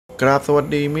กราบสวัส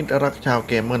ดีมิตรรักชาว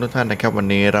เกมเมอร์ทุกท่านนะครับวัน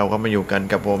นี้เราก็มาอยู่กัน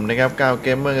กับผมนะครับ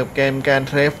KaoGamerกับเกมแกนเ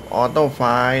ทรฟออโต้ไฟ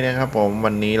นะครับผม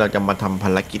วันนี้เราจะมาทำภา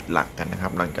รกิจหลักกันนะครั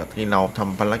บหลังจากที่เราท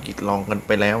ำภารกิจลองกันไ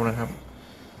ปแล้วนะครับ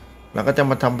เราก็จะ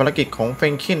มาทำภารกิจของเฟ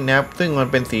งคินนะครับซึ่งมัน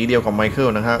เป็นสีเดียวกับไมเคิล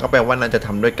นะครับก็แปลว่าน่าจะท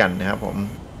ำด้วยกันนะครับผม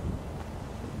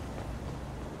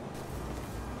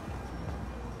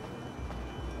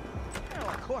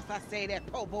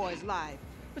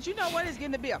But you know what? It's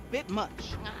getting to be a bit much.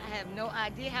 I have no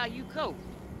idea how you cope.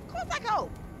 Of course I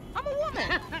cope. I'm a woman.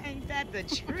 Ain't that the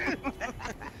truth?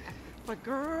 But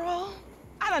girl,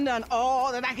 I done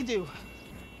all that I can do.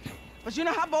 But you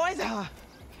know how boys are.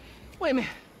 Wait a minute.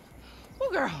 Oh,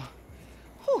 girl.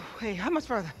 Whew, hey, how much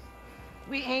further?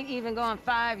 We ain't even gone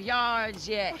 5 yards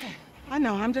yet. Okay. I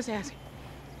know, I'm just asking.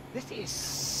 This is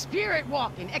spirit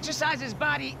walking. Exercises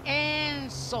body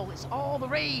and soul. It's all the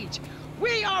rage.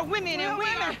 We are women and we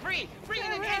are free. Free in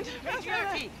the end of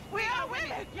patriarchy. We are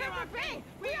women. You are free.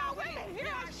 We are women. You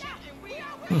are shouting. We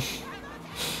are women.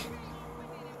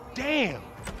 Damn.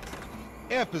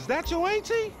 F, is that your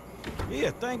auntie?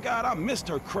 Yeah, thank God I missed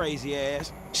her crazy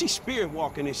ass. She's spirit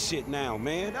walking this shit now,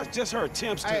 man. That's just her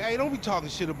attempts to... Hey, don't be talking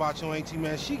shit about your auntie,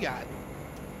 man. She got it.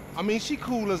 I mean, she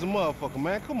cool as a motherfucker,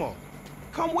 man. Come on.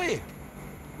 Come where?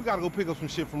 We gotta go pick up some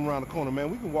shit from around the corner,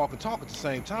 man. We can walk and talk at the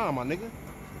same time, my nigga.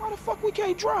 Why the fuck we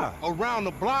can't drive? Around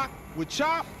the block with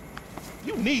Chop?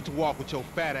 You need to walk with your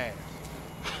fat ass.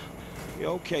 Yeah,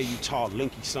 okay, you tall,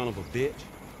 linky son of a bitch.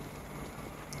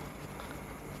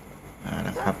 น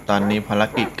ะครับตอนนี้ภาร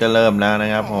กิจก็เริ่มแล้วนะ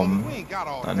ครับผม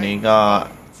ตอนนี้ก็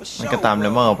มันก็ตามเล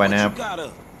เมอร์ไปนะครับ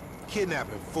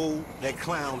Kidnapping fool, that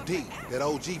clown D, that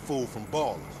OG fool from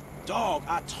Ballers. Dog,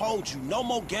 I told you, no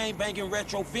more gang banging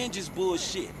retro vengeance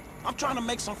bullshit. I'm trying to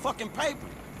make some fucking paper.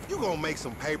 You gonna make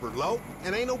some paper, low, and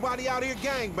ain't nobody out here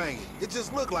gang banging. It just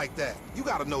look like that. You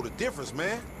gotta know the difference,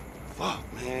 man. Fuck,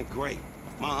 man, great.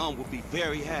 My aunt would be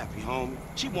very happy, homie.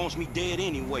 She wants me dead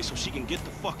anyway so she can get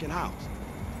the fucking house.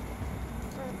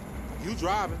 You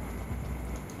driving.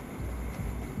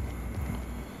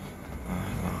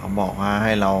 เขาบอกว่าใ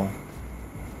ห้เรา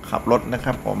ขับรถนะค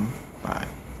รับผมไป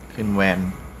ขึ้นแวน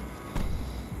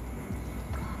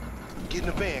Get in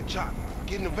the van, Chop.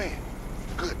 Get in the van.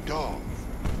 Good dog.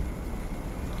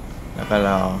 แล้วก็ร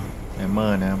อเลเมอ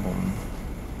ร์นะครับผม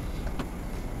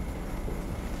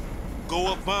Go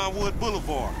up Vinewood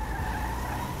Boulevard.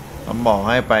 เขาบอกใ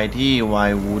ห้ไปที่ไว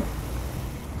วูด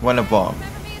วัลบอร์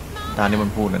ตามที่มั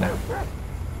นพูดนะ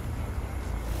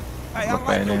Hey, I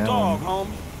like your dog,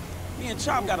 homie. Me and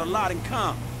Chop got a lot in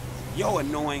common. Yo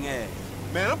annoying ass.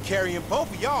 Man, I'm carrying both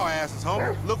of y'all asses,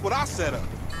 homie. Look what I set up.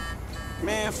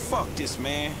 Man, fuck this,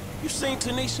 man. You seen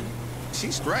Tanisha?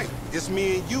 She's straight. It's me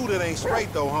and you that ain't straight,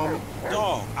 though, homie.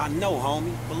 Dog, I know,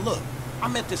 homie. But look, I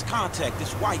met this contact,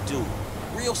 this white dude.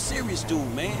 Real serious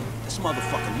dude, man. This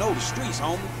motherfucker know the streets,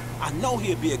 homie. I know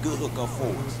he'll be a good hookup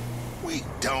for us. We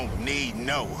don't need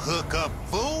no hookup,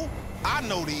 fool. I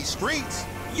know these streets.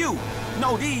 You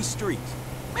know these streets.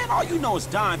 Man, all you know is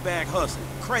dime bag hustling,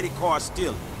 credit card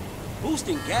stealing,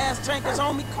 boosting gas tankers,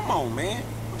 homie. Come on, man.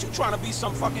 What you trying to be,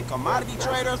 some fucking commodity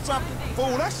trader or something?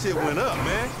 Fool, that shit went up,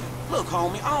 man. Look,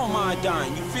 homie, I don't mind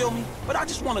dying, you feel me? But I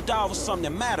just want to die over something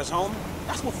that matters, homie.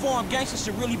 That's what foreign gangsters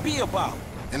should really be about.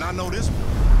 And I know this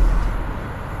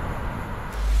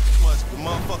the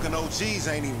motherfucking OGs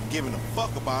ain't even giving a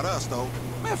fuck about us, though.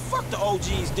 Man, fuck the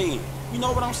OGs then. You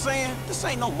know what I'm saying? This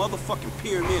ain't no motherfucking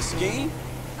pyramid scheme.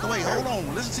 Wait, hold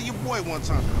on. Listen to your boy one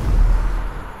time.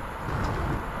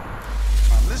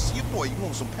 Listen to your boy. You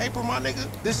want some paper, my nigga?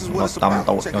 This is what it's about.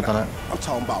 Check it out. I'm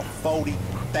talking about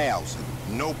 40,000.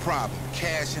 No problem.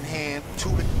 Cash in hand.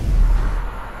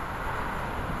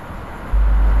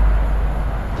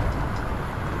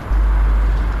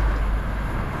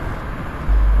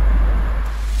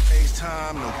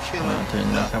 Time, no killing. ถึง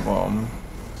นะครับผม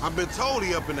I've been told he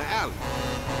up in the alley.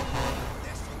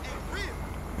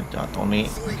 จอดตรงนี้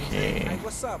โอเค Hey,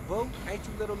 what's up, boo? Ain't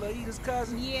you little Laida's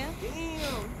cousin? Yeah.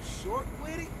 Damn, you short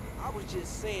with it? I was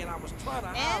just saying I was trying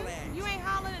to holler at You ain't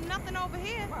hollering at nothing over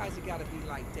here. Why is it gotta be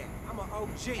like that? I'm an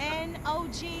OG. And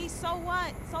OG, so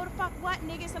what? So the fuck what,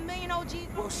 nigga? It's a million OGs.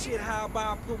 Well, shit, how about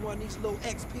I put one of these little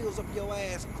X pills up your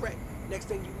ass crack? Next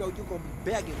thing you know, you're gonna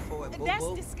be begging for it, boo. That's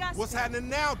disgusting. What's happening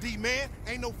now, D-man?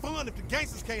 Ain't no fun if the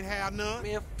gangsters can't have none.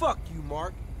 Man, fuck you,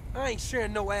 Mark. I ain't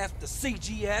sharing no ass to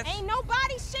CGF. Ain't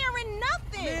nobody sharing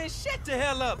nothing. Man, shut the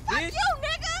hell up, fuck bitch. You,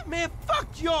 nigga. Man, fuck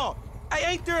y'all. Hey,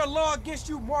 ain't there a law against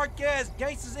you mark-ass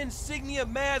gangsters insignia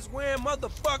mask wearing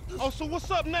motherfuckers? Oh, so what's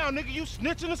up now, nigga? You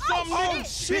snitching or something, nigga? Oh,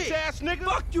 shit. Bitch-ass nigga.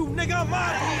 Fuck you, nigga. I'm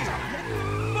out of here.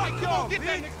 Fuck y'all, Get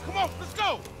that nigga. Come on, let's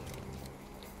go.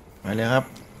 ไปเลยครับ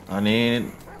ตอนนี้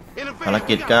ภาร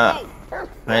กิจก็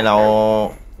ให้เรา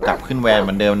กลับขึ้นแวนเห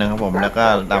มือนเดิมนะครับผมแล้วก็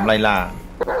ตามไล่ล่า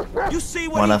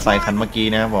มอเตอร์ไซค์คันเมื่อกี้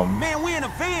นะครับผม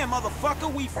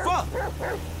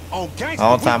เข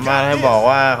าสามารถให้บอก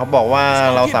ว่าเขาบอกว่า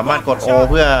เราสามารถกด O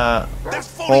เพื่อ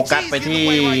โฟกัสไปที่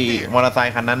มอเตอร์ไซ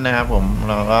ค์คันนั้นนะครับผม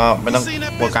เราก็ไม่ต้อง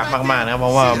โฟกัสมากๆนะครับเพร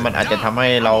าะว่ามันอาจจะทำให้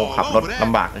เราขับรถล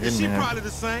ำบากขึ้นนะครับ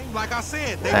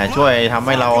แต่ช่วยทำใ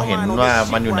ห้เราเห็นว่า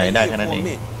มันอยู่ไหนได้แค่นั้นเอง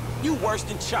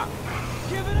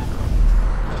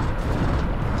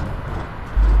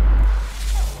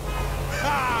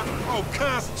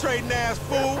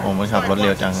โอ้มันขับรถเร็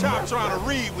วจัง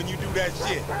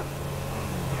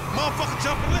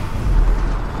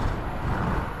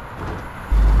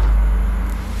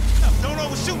Don't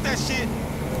overshoot that shit.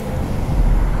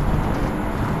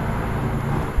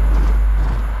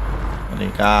 อัน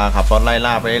นี้ก็ขับรถไล่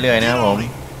ล่าไปเรื่อยๆนะครับผม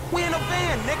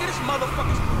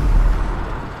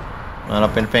เรา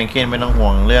เป็นแฟนเคนไม่ต้องห่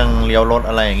วงเรื่องเลี้ยวรถ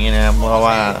อะไรอย่างนี้นะครับเพราะ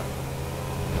ว่า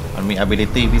มันมี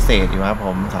ability พิเศษอยู่ครับผ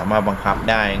มสามารถบังคับ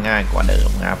ได้ง่ายกว่าเดิม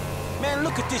ครับ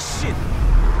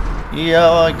เยอ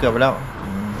ะเกือบไปแล้ว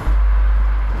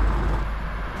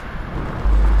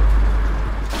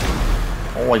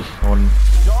โอ้ยชน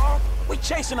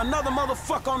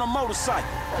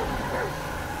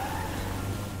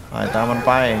ไปตามมันไ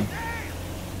ป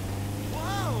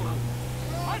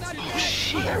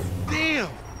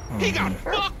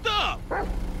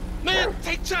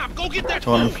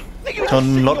ชน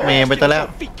รถเมย์ไปซะแล้ว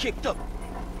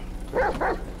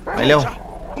ไปเร็ว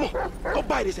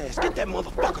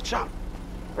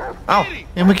เอ้า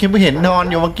ยังไม่คิดไม่เห็นนอน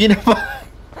อยู่เมื่อกี้นะ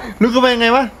ลุกขึ้นไปยังไง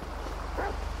วะ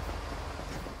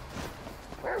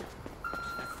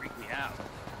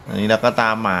อันนี้เราก็ตา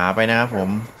มหมาไปนะครับผม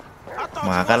ห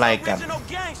มาก็ไล่กัด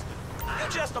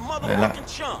เลยละ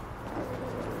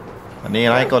อันนี้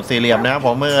ไล่กดสี่เหลี่ยมนะครับผ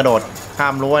มเมื่อกระโดดข้า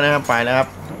มรั้วนะครับไปแล้วครับ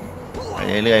ไป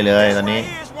เรื่อยๆเลยตอนนี้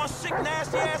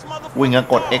วิ่งก็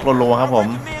กด X รัวๆครับผม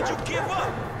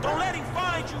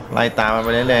ไล่ตามมาไป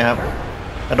เรื่อยๆครับ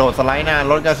กระโดดสไลด์หน้า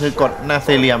รถก็คือกดหน้า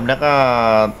สี่เหลี่ยมแล้วก็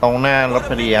ตรงหน้ารถ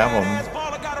พอดีครับผม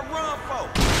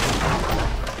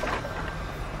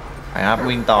ไปครับ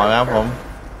วิ่งต่อครับผม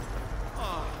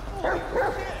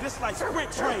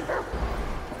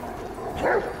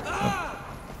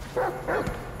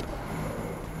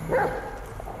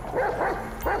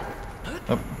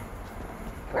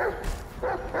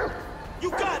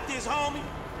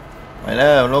ไปแ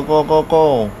ล้วโลโก้โกโก้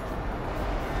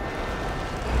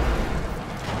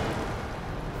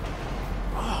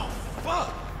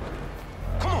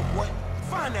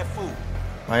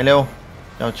ไปเร็ว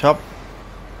เจ้าช็อป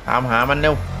ตามหามันเร็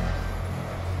ว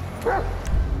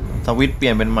สวิตช์เปลี่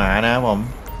ยนเป็นหมานะครับผม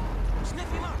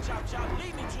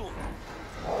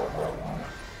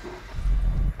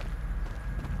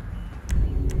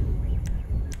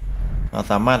เรา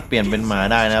สามารถเปลี่ยนเป็นหมา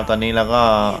ได้นะครับตอนนี้เราก็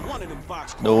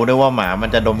ดูด้วยว่าหมามัน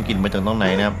จะดมกลิ่นมาจากตรงไหน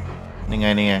นะครับนี่ไง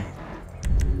นี่ไง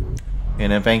เห็น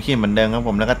ในแฟงขี้เหมือนเดิมครับผ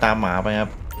มแล้วก็ตามหมาไปครับ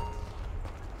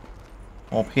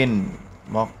โอเพน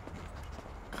บล็อก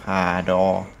คาดอ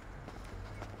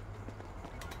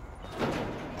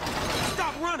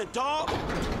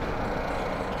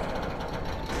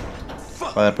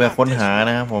เปิดเพื่อค้นหาน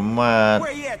ะครับผมว่า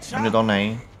มันอยู่ตรงไหน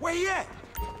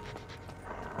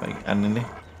อีกอันนึงดิ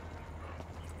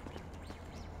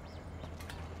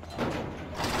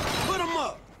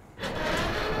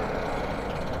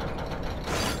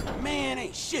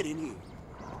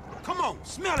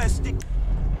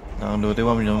ลองดูที่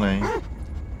ว่ามันอยู่ตรงไหน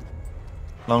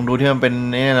ลองดูที่มันเป็น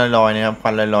นี่ลอยๆนะครับควั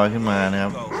นลอยๆขึ้นมานะครั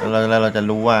บแล้วเราจะ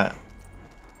รู้ว่า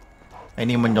ไอ้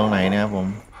นี่มันตรงไหนนะครับผม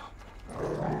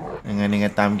ยังไง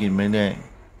ตามกลิ่นไปเรื่อย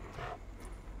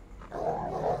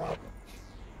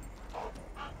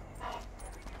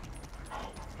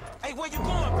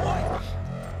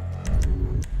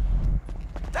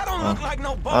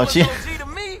เอาชิ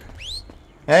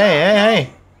เฮ้ยเฮ้ย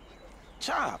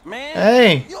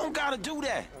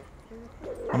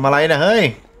ทำอะไรนะเฮ้ย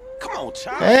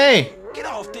เฮ้ย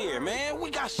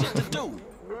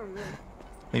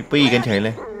ไม่ปี้กันเฉยเล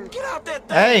ย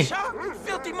เฮ้ย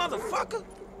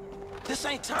This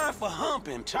ain't time for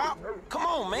humping, Chop. Come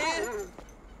on, man.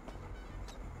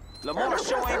 Lamar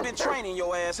sure ain't been training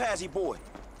your ass, has he, boy?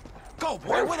 Go,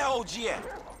 boy. Where the OG at?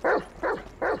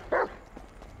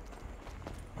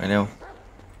 ไปเร็ว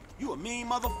You a mean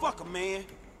motherfucker, man.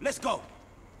 Let's go.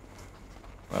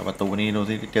 เปิดประตูนี้ดู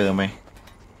สิเจอไหม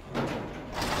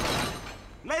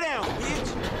Lay down, bitch.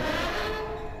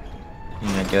 นี่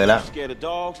ไงเจอแล้ว Scared of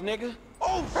dogs, nigga?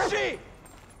 Oh shit.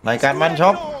 รายการมันช็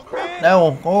อปแล้ว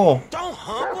โอ้ Don't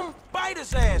hump him. Bite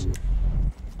his ass.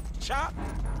 Chop.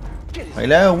 ไป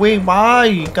แล้ววิ่งไป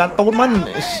การตูนมัน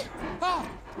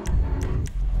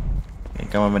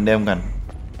ก็มาเหมือนเดิมกัน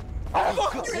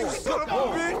Fuck you, son of a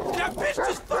bitch! That bitch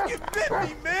just fucking bit me,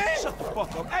 man! Shut the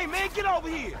fuck up. Hey, man, get over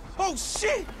here! Oh,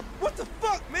 shit! What the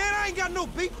fuck, man? I ain't got no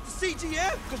beef with the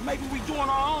CGF. Cause maybe we doing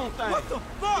our own thing. What the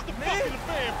fuck, man? Fuck in the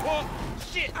fan, punk.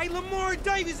 Shit. Hey, Lamar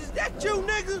Davis, is that you,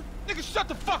 nigga? Nigga, shut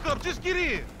the fuck up. Just get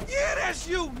in. Yeah, that's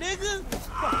you, nigga.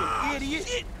 Fucking idiot.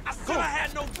 Shit. I said I had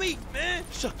no beef, man.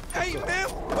 Shut the fuck Hey, up. man,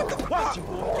 what the fuck?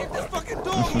 Get this fucking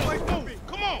dog away from me.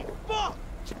 Come on. Fuck.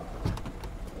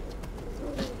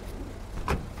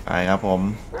 ไปครับผม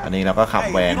อันนี้เราก็ขับ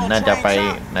แวนน่าจะไป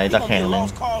ในตะแข่งหนึ่ง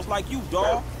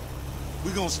We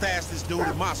gonna stash this dude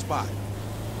at my spot.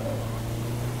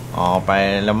 อ๋อไป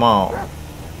ละมอ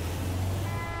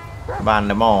บ้าน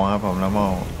ละมอครับผมละมอ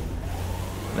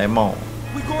ละมอ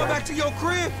We going back to your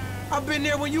crib? I've been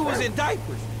there when you was in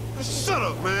diapers. Shut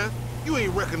up, man. You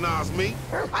ain't recognize me.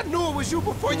 I knew it was you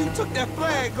before you took that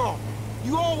flag off.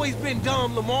 You always been dumb,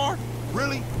 Lamar.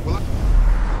 Really? Well,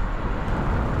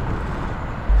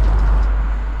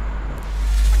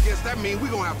 I guess that means we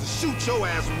gonna have to shoot your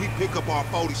ass when we pick up our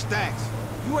 40 stacks.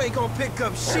 You ain't gonna pick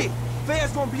up shit.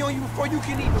 Feds gonna be on you before you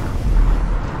can even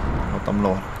ตำร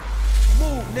วจ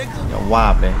move, nigga. อย่าวา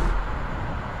บเลย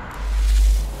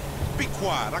Be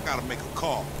quiet. I gotta make a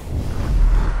call.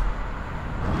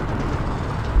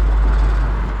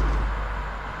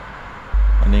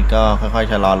 อันนี้ก็ค่อย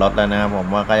ๆชะลอรถแล้วนะครับผม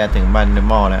ว่าใกล้จะถึงบ้านเด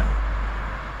มอแล้ว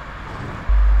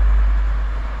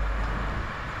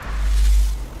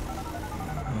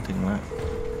ถึงแล้ว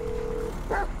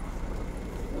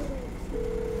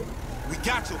We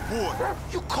got your boy.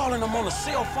 You calling them on a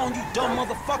cell phone, you dumb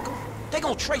motherfucker? They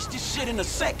gonna trace this shit in a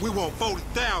sec. We want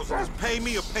 40,000. Just pay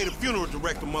me or pay the funeral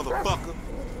director, motherfucker.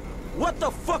 What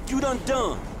the fuck you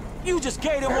done? You just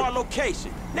gave them our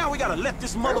location. Now we gotta let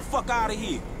this motherfucker out of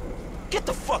here. Get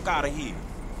the fuck out of here.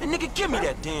 And nigga, give me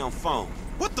that damn phone.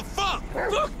 What the fuck?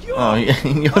 Fuck you. อ๋อ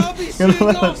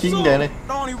จริงเลย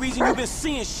The only reason you been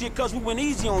seeing shit cause we went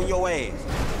easy on your ass.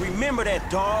 Remember that,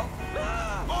 dog.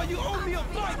 Oh, you owe me a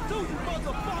fight too, you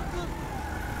motherfucker.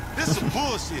 This some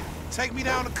bullshit. Take me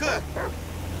down the cut.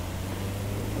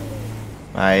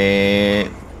 ไป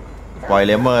ปล่อยเ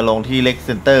ลเมอร์ลงที่เล็กเ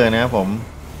ซ็นเตอร์นะครับผม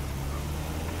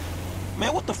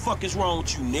Man, what the fuck is wrong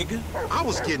with you, nigga? I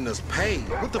was getting us paid.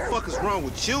 What the fuck is wrong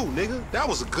with you, nigga? That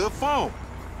was a good phone.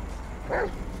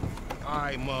 All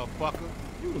right, motherfucker.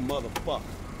 You the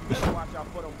motherfucker. Better watch out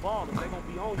for them ballers. They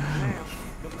gonna be on you now.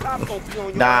 Them cops gonna be on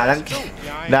your ด่าทั้ง ass too.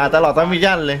 ด่าตลอดทั้งมิช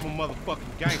ชั่นเลย I'm a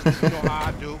motherfucking gangster. You know how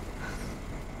I do.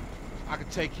 I can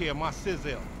take care of my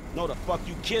sizzle. No, the fuck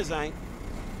you kids ain't.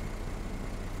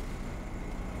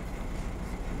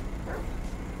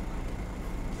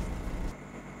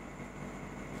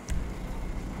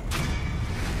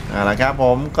 เอาละครับผ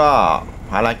มก็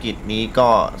ภารกิจนี้ก็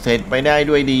เสร็จไปได้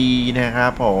ด้วยดีนะครั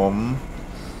บผม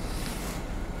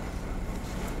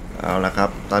เอาละครับ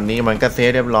ตอนนี้มันก็เซต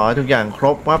เรียบร้อยทุกอย่างคร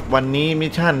บครับวันนี้มิ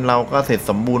ชชั่นเราก็เสร็จ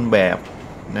สมบูรณ์แบบ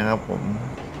นะครับผม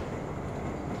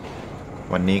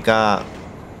วันนี้ก็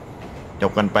จ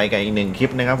บกันไปกับอีกหนึ่งคลิ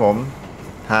ปนะครับผม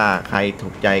ถ้าใครถู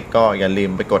กใจก็อย่าลืม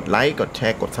ไปกดไลค์กดแช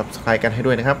ร์กด Subscribe กันให้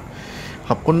ด้วยนะครับข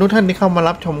อบคุณทุกท่านที่เข้ามา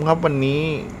รับชมครับวันนี้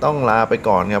ต้องลาไป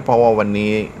ก่อนครับเพราะว่าวัน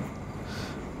นี้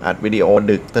อัดวิดีโอ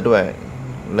ดึกซะด้วย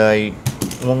เลย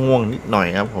ง่วงๆนิดหน่อย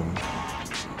ครับผม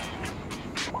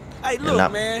Hey, look,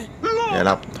 man. เดี๋ยว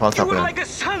รับโทรศัพท์ You เล were ย like a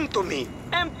son to me.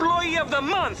 Employee of the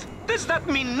month. Does that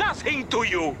mean nothing to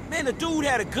you? Man, the dude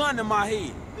had a gun in my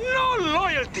head. No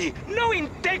loyalty, no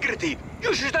integrity.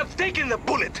 You should have taken the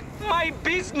bullet. My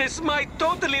business, my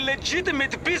totally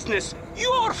legitimate business.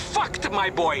 You're fucked, my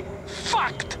boy.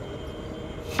 Fucked.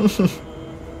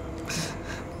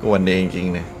 กวนเองจริง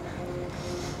ๆเนี่ย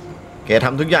แกท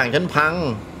ำทุกอย่างฉันพัง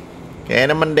แก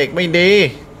นั้นมันเด็กไม่ดี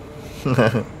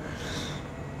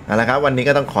เอาละครับวันนี้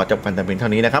ก็ต้องขอจบกันแต่เพียงเท่า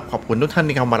นี้นะครับขอบคุณทุกท่าน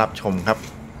ที่เข้ามารับชมครับ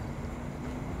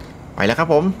ไปแล้วครับ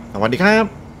ผมสวัสดีครั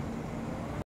บ